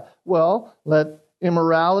do that? Well, let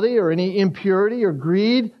immorality or any impurity or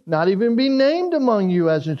greed not even be named among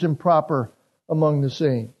you, as it's improper among the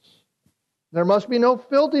saints. There must be no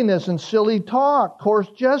filthiness and silly talk, coarse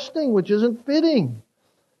jesting, which isn't fitting,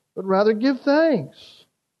 but rather give thanks.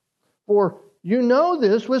 For you know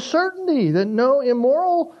this with certainty, that no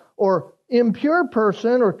immoral or impure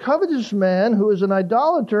person or covetous man who is an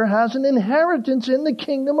idolater has an inheritance in the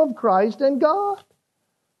kingdom of Christ and God.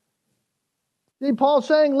 See, Paul's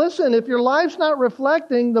saying, listen, if your life's not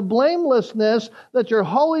reflecting the blamelessness that your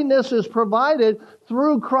holiness is provided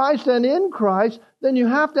through Christ and in Christ, then you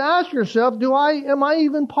have to ask yourself, am I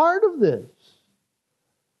even part of this?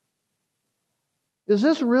 Is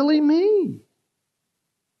this really me?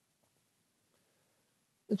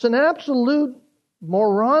 It's an absolute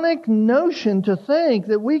moronic notion to think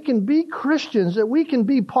that we can be Christians, that we can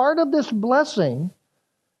be part of this blessing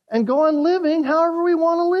and go on living however we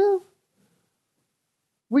want to live.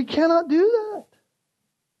 We cannot do that.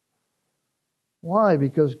 Why?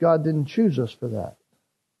 Because God didn't choose us for that.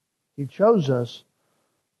 He chose us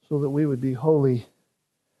so that we would be holy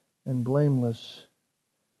and blameless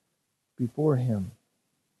before Him.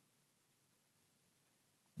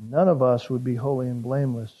 None of us would be holy and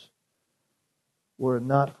blameless were it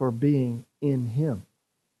not for being in Him.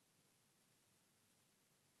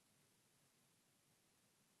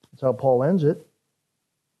 That's how Paul ends it.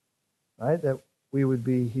 Right? That we would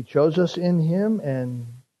be, He chose us in Him, and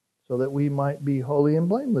so that we might be holy and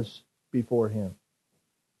blameless before Him.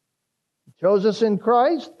 He chose us in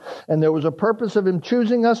Christ, and there was a purpose of Him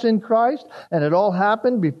choosing us in Christ, and it all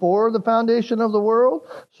happened before the foundation of the world,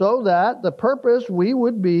 so that the purpose we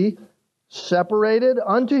would be separated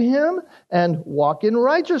unto Him and walk in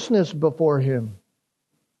righteousness before Him.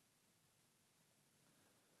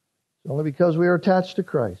 It's only because we are attached to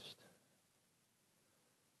Christ.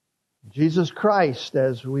 Jesus Christ,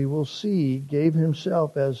 as we will see, gave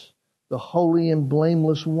Himself as the holy and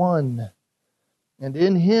blameless one. And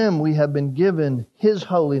in Him we have been given His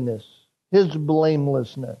holiness, His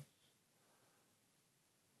blamelessness.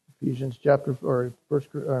 Ephesians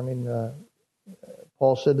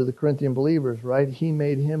Paul said to the Corinthian believers, right? He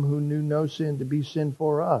made him who knew no sin to be sin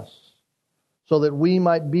for us, so that we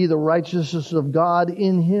might be the righteousness of God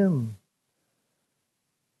in him.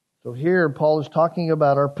 So here Paul is talking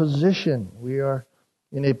about our position. We are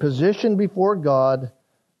in a position before God,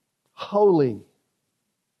 holy,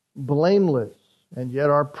 blameless, and yet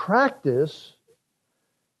our practice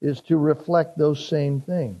is to reflect those same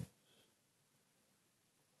things.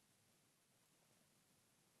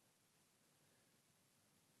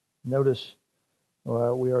 Notice,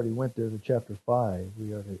 well, we already went there to chapter 5.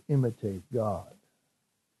 We are to imitate God.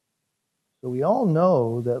 So we all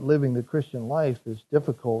know that living the Christian life is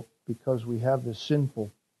difficult because we have this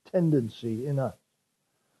sinful tendency in us.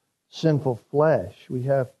 Sinful flesh. We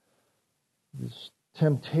have this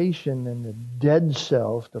temptation in the dead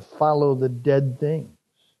self to follow the dead things.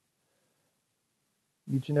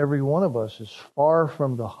 Each and every one of us is far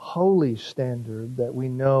from the holy standard that we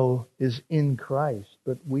know is in Christ,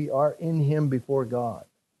 but we are in Him before God.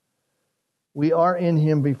 We are in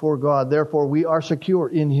Him before God, therefore we are secure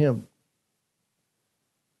in Him.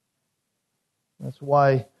 That's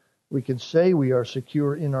why we can say we are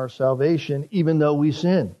secure in our salvation even though we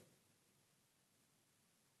sin.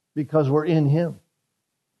 Because we're in Him.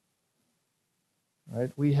 Right?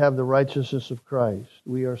 We have the righteousness of Christ.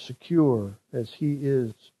 We are secure as He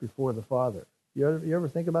is before the Father. You ever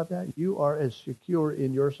think about that? You are as secure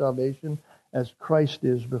in your salvation as Christ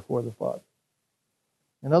is before the Father.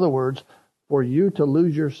 In other words, for you to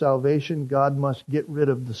lose your salvation, God must get rid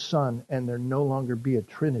of the Son and there no longer be a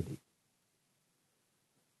Trinity.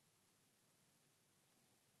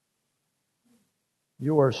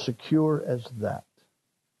 You are secure as that.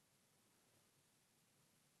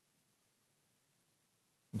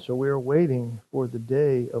 And so we are waiting for the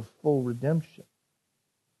day of full redemption.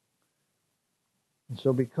 And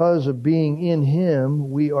so because of being in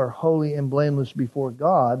Him, we are holy and blameless before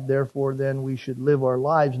God. Therefore, then we should live our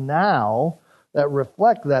lives now that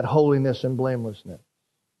reflect that holiness and blamelessness.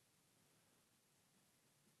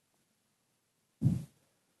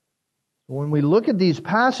 When we look at these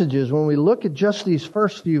passages, when we look at just these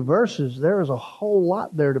first few verses, there is a whole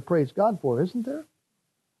lot there to praise God for, isn't there?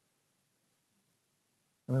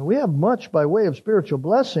 I mean, we have much by way of spiritual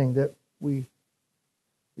blessing that we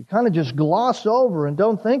kind of just gloss over and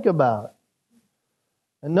don't think about.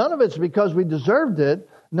 And none of it's because we deserved it.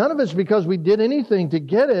 None of it's because we did anything to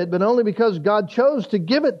get it, but only because God chose to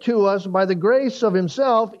give it to us by the grace of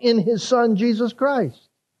Himself in His Son, Jesus Christ.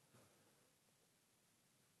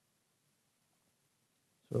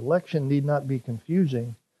 So election need not be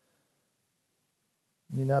confusing,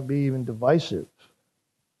 need not be even divisive.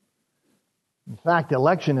 In fact,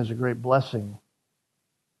 election is a great blessing.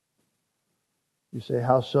 You say,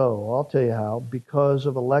 how so? Well, I'll tell you how. Because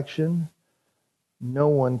of election, no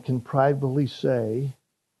one can privately say,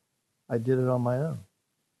 I did it on my own.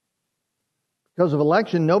 Because of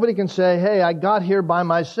election, nobody can say, hey, I got here by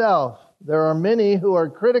myself. There are many who are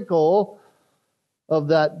critical of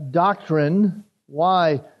that doctrine.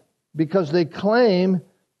 Why? Because they claim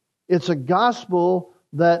it's a gospel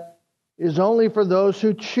that is only for those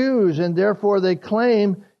who choose, and therefore they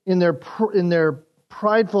claim in their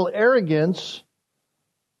prideful arrogance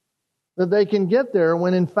that they can get there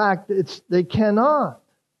when in fact they cannot.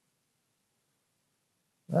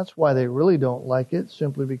 That's why they really don't like it,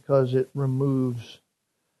 simply because it removes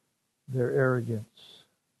their arrogance.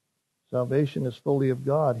 Salvation is fully of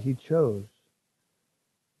God. He chose.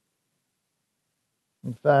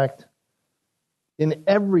 In fact, in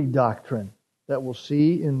every doctrine that we'll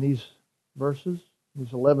see in these verses,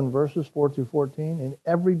 these 11 verses, 4 through 14, in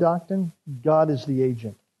every doctrine, God is the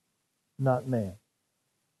agent, not man.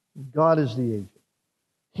 God is the agent.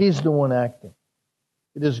 He's the one acting.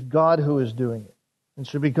 It is God who is doing it. And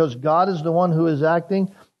so because God is the one who is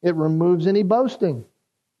acting, it removes any boasting.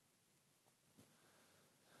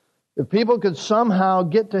 If people could somehow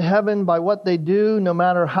get to heaven by what they do, no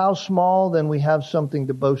matter how small, then we have something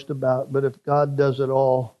to boast about. But if God does it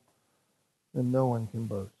all, then no one can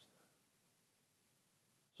boast.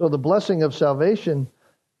 So the blessing of salvation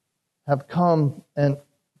have come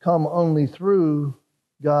only through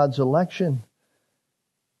God's election.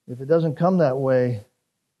 If it doesn't come that way,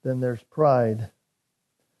 then there's pride.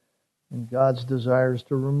 And God's desire is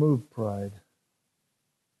to remove pride.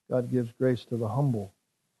 God gives grace to the humble.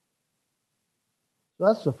 So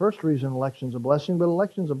that's the first reason election's a blessing, but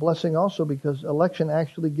election's a blessing also because election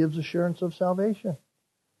actually gives assurance of salvation.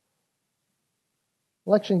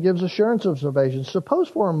 Election gives assurance of salvation. Suppose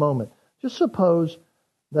for a moment, just suppose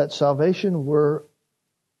that salvation were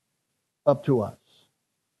up to us.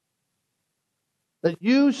 That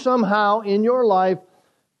you somehow in your life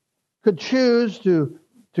could choose to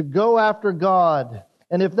go after God.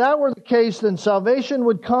 And if that were the case, then salvation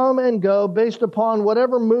would come and go based upon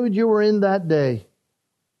whatever mood you were in that day.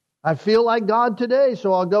 I feel like God today,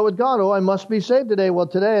 so I'll go with God. Oh, I must be saved today. Well,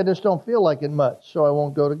 today I just don't feel like it much, so I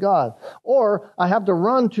won't go to God. Or I have to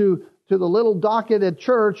run to the little docket at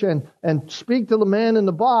church and speak to the man in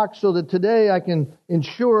the box so that today I can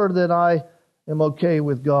ensure that I am okay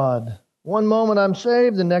with God. One moment I'm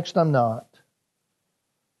saved, the next I'm not.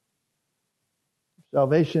 If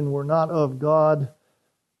salvation were not of God,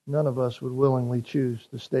 none of us would willingly choose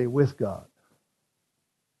to stay with God.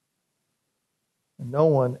 And no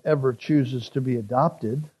one ever chooses to be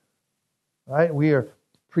adopted. Right? We are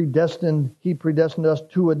predestined. He predestined us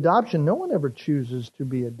to adoption. No one ever chooses to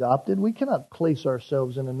be adopted. We cannot place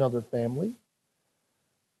ourselves in another family.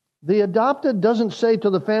 The adopted doesn't say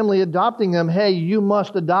to the family adopting them, hey, you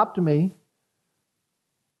must adopt me.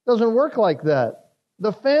 It doesn't work like that.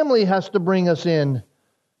 The family has to bring us in.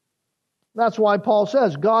 That's why Paul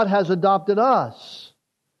says God has adopted us.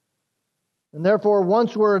 And therefore,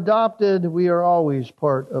 once we're adopted, we are always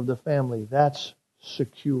part of the family. That's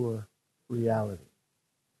secure reality.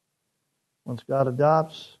 Once God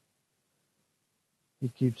adopts, He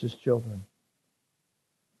keeps His children.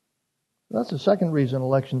 That's the second reason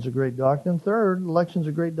election's a great doctrine. Third, election's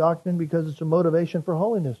a great doctrine because it's a motivation for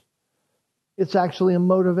holiness. It's actually a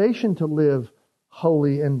motivation to live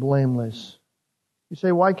holy and blameless. You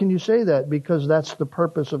say, why can you say that? Because that's the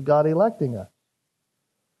purpose of God electing us.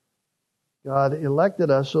 God elected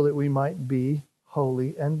us so that we might be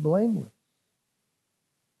holy and blameless.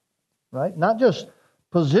 Right? Not just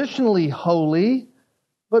positionally holy,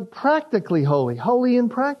 but practically holy. Holy in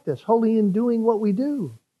practice. Holy in doing what we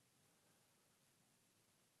do.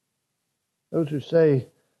 Those who say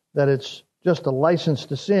that it's just a license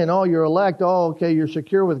to sin. Oh, you're elect. Oh, okay, you're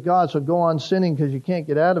secure with God, so go on sinning because you can't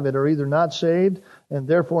get out of it, are either not saved and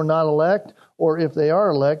therefore not elect, or if they are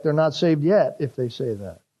elect, they're not saved yet if they say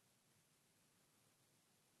that.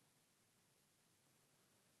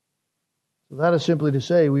 So that is simply to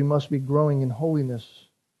say we must be growing in holiness.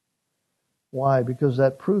 Why? Because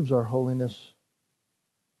that proves our holiness.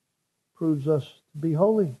 Proves us to be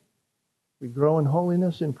holy. We grow in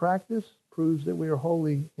holiness in practice. Proves that we are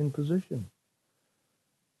holy in position.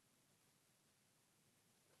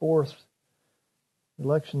 Fourth,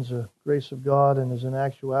 election's a grace of God and is an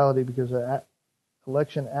actuality because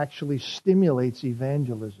election actually stimulates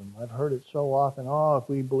evangelism. I've heard it so often, if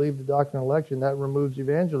we believe the doctrine of election, that removes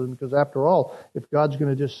evangelism, because after all, if God's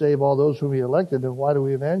going to just save all those whom He elected, then why do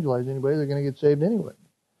we evangelize anybody? They're going to get saved anyway.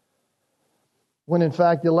 When in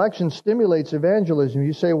fact election stimulates evangelism.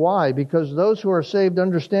 You say, why? Because those who are saved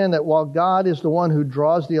understand that while God is the one who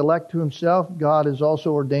draws the elect to Himself, God has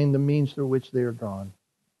also ordained the means through which they are drawn.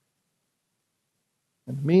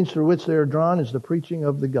 And the means through which they are drawn is the preaching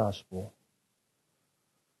of the gospel.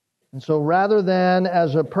 And so rather than,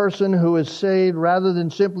 as a person who is saved, rather than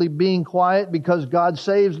simply being quiet because God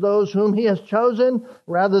saves those whom He has chosen,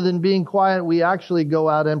 rather than being quiet, we actually go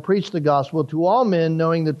out and preach the gospel to all men,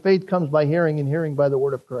 knowing that faith comes by hearing and hearing by the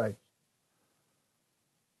word of Christ.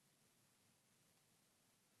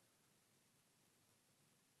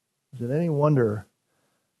 Is it any wonder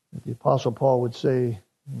that the Apostle Paul would say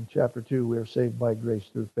in chapter 2, we are saved by grace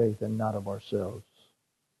through faith and not of ourselves?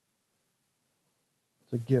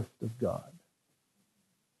 A gift of God.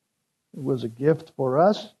 It was a gift for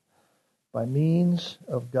us by means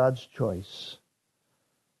of God's choice.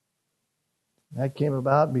 That came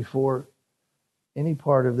about before any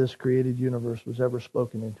part of this created universe was ever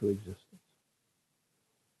spoken into existence.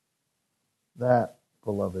 That,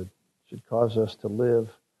 beloved, should cause us to live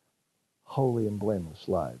holy and blameless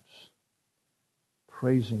lives,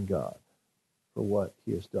 praising God for what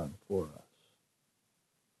He has done for us.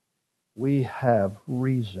 We have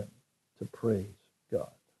reason to praise God.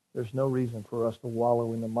 There's no reason for us to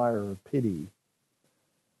wallow in the mire of pity.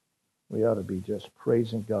 We ought to be just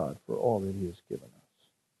praising God for all that He has given us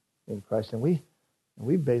in Christ. And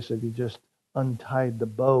we basically just untied the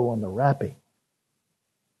bow on the wrapping.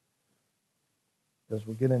 Because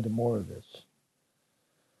we'll get into more of this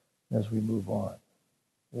as we move on.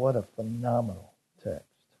 What a phenomenal text.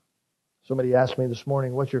 Somebody asked me this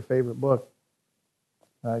morning, what's your favorite book?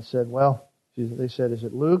 I said, they said, is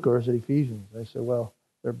it Luke or is it Ephesians? I said, well,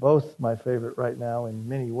 they're both my favorite right now in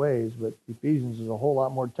many ways, but Ephesians is a whole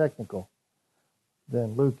lot more technical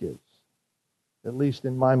than Luke is, at least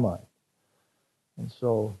in my mind. And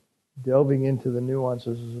so delving into the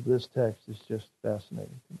nuances of this text is just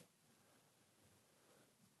fascinating to me.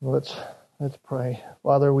 Well, Let's pray.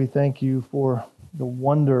 Father, we thank you for the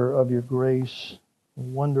wonder of your grace, the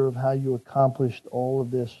wonder of how you accomplished all of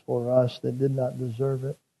this for us that did not deserve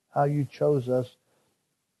it, how you chose us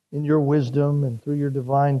in your wisdom and through your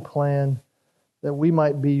divine plan that we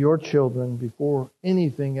might be your children before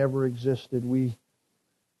anything ever existed. We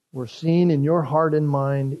were seen in your heart and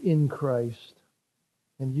mind in Christ.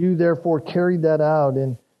 And you therefore carried that out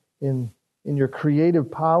in your creative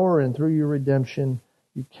power, and through your redemption,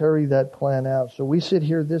 you carry that plan out. So we sit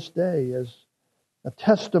here this day as a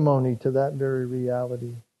testimony to that very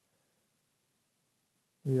reality.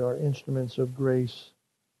 We are instruments of grace,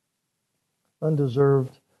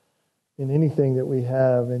 undeserved in anything that we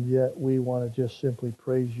have, and yet we want to just simply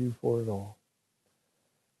praise you for it all.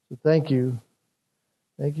 So thank you.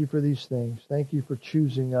 Thank you for these things. Thank you for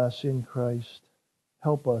choosing us in Christ.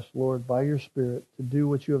 Help us, Lord, by your Spirit, to do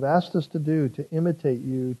what you have asked us to do, to imitate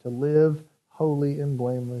you, to live holy and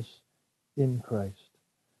blameless in Christ.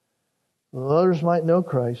 So that others might know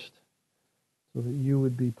Christ, so that you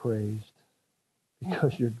would be praised,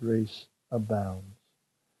 because your grace abounds.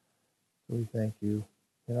 So we thank you.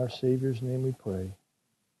 In our Savior's name we pray.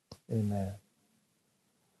 Amen.